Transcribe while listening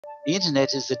The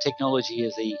internet is the technology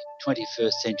of the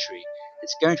 21st century.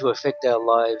 It's going to affect our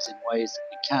lives in ways that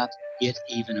we can't yet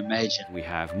even imagine. We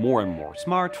have more and more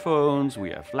smartphones,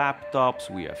 we have laptops,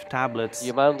 we have tablets.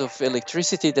 The amount of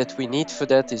electricity that we need for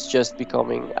that is just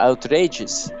becoming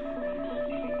outrageous.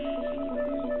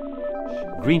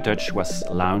 GreenTouch was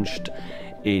launched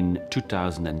in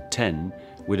 2010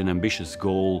 with an ambitious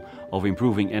goal of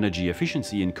improving energy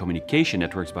efficiency in communication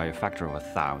networks by a factor of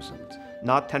 1,000.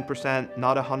 Not 10%,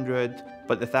 not 100,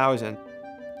 but 1,000.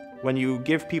 When you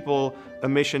give people a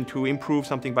mission to improve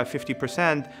something by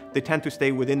 50%, they tend to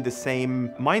stay within the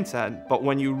same mindset. But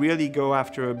when you really go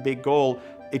after a big goal,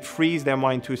 it frees their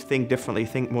mind to think differently,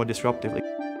 think more disruptively.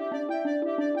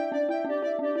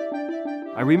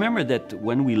 I remember that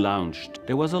when we launched,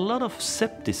 there was a lot of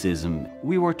skepticism.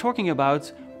 We were talking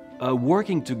about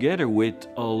working together with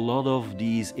a lot of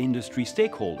these industry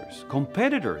stakeholders,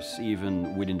 competitors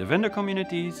even within the vendor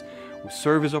communities,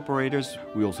 service operators.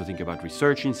 We also think about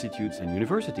research institutes and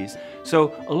universities.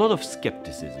 So a lot of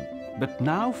skepticism. But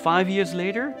now, 5 years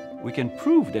later, we can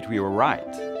prove that we were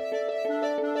right.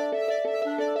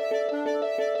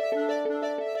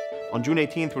 On June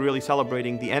 18th, we're really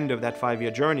celebrating the end of that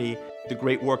 5-year journey, the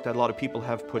great work that a lot of people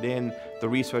have put in, the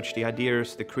research, the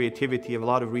ideas, the creativity of a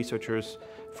lot of researchers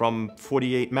from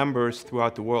 48 members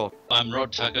throughout the world. I'm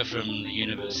Rod Tucker from the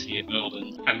University of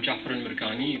Melbourne. I'm Jafar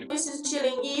Mirghani. This is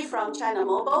Chilin Yi from China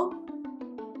Mobile.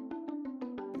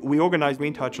 We organized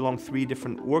GreenTouch along 3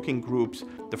 different working groups.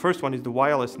 The first one is the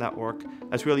wireless network.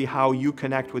 That's really how you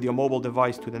connect with your mobile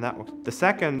device to the network. The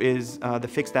second is the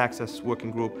fixed access working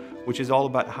group, which is all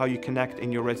about how you connect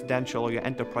in your residential or your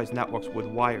enterprise networks with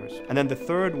wires. And then the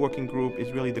third working group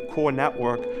is really the core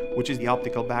network, which is the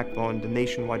optical backbone, the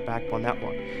nationwide backbone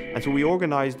network. And so we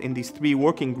organized in these 3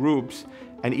 working groups,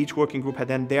 and each working group had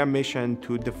then their mission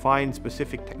to define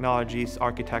specific technologies,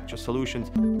 architecture, solutions.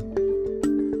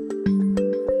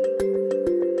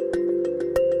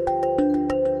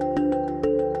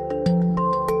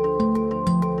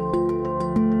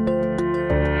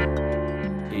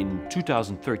 In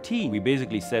 2013, we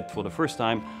basically said for the first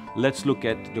time, let's look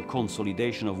at the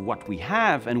consolidation of what we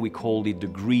have, and we called it the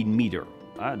green meter.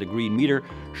 The green meter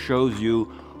shows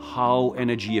you how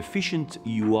energy efficient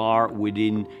you are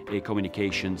within a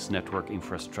communications network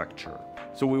infrastructure.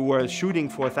 So we were shooting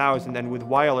for 1,000, and with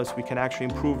wireless we can actually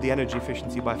improve the energy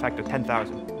efficiency by a factor of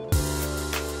 10,000.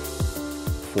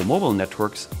 For mobile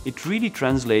networks, it really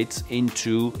translates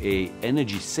into an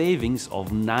energy savings of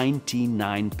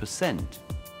 99%.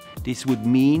 This would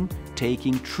mean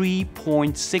taking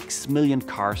 3.6 million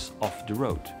cars off the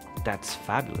road. That's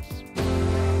fabulous.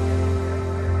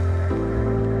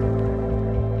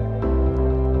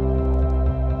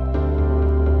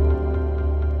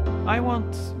 I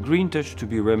want GreenTouch to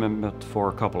be remembered for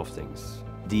a couple of things.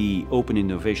 The Open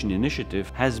Innovation Initiative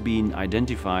has been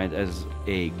identified as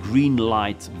a green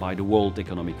light by the World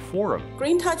Economic Forum.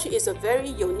 GreenTouch is a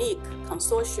very unique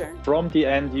consortium. From the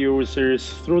end users,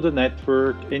 through the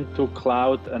network, into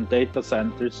cloud and data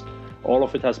centers, all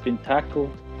of it has been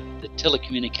tackled. The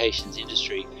telecommunications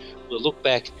industry will look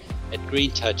back at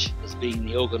GreenTouch as being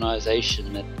the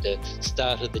organisation that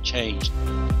started the change.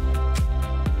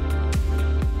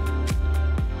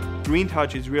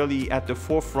 GreenTouch is really at the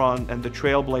forefront and the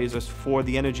trailblazers for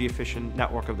the energy efficient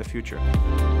network of the future.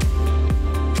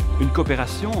 Une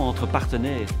coopération entre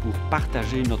partenaires pour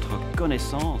partager notre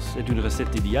connaissance est une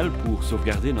recette idéale pour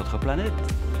sauvegarder notre planète.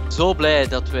 Zo blij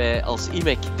dat wij als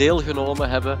IMEC deelgenomen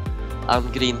hebben aan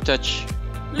GreenTouch.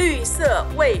 绿色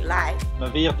未来.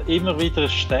 Man wird immer wieder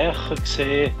stärker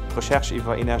gesehen. Recherche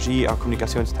über Energie und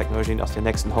Kommunikationstechnologien aus dem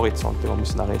nächsten Horizont, den wir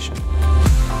müssen erreichen.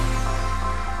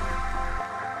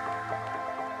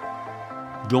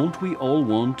 Don't we all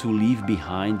want to leave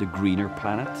behind a greener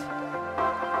planet?